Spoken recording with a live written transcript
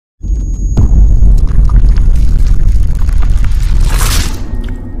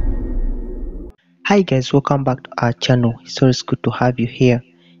Hi guys, welcome back to our channel. It's always good to have you here.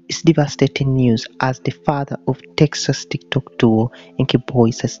 It's devastating news as the father of Texas TikTok duo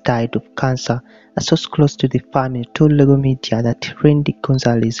Enkyboys has died of cancer. A source close to the family told Lego Media that Randy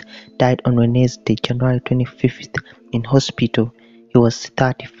Gonzalez died on Wednesday, January 25th in hospital. He was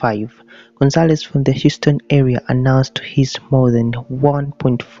 35. Gonzalez from the Houston area announced to his more than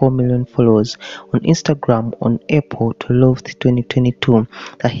 1.4 million followers on Instagram on April 12, 2022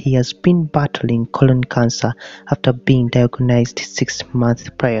 that he has been battling colon cancer after being diagnosed 6 months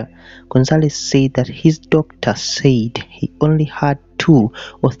prior. Gonzalez said that his doctor said he only had 2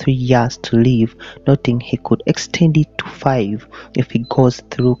 or 3 years to live, noting he could extend it to 5 if he goes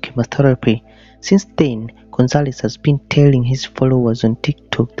through chemotherapy. Since then, Gonzalez has been telling his followers on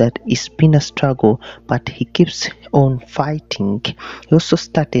TikTok that it's been a struggle, but he keeps on fighting. He also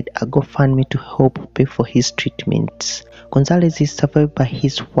started a GoFundMe to help pay for his treatments. Gonzalez is survived by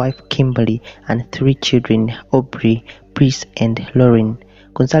his wife Kimberly and 3 children, Aubrey, Breeze, and Lauren.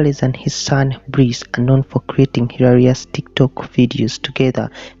 Gonzalez and his son Breeze are known for creating hilarious TikTok videos together,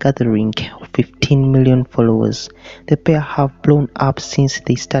 gathering 15 million followers. The pair have blown up since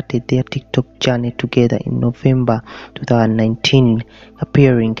they started their TikTok journey together in November 2019,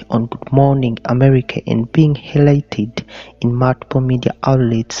 appearing on Good Morning America and being highlighted in multiple media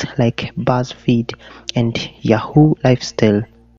outlets like BuzzFeed and Yahoo Lifestyle.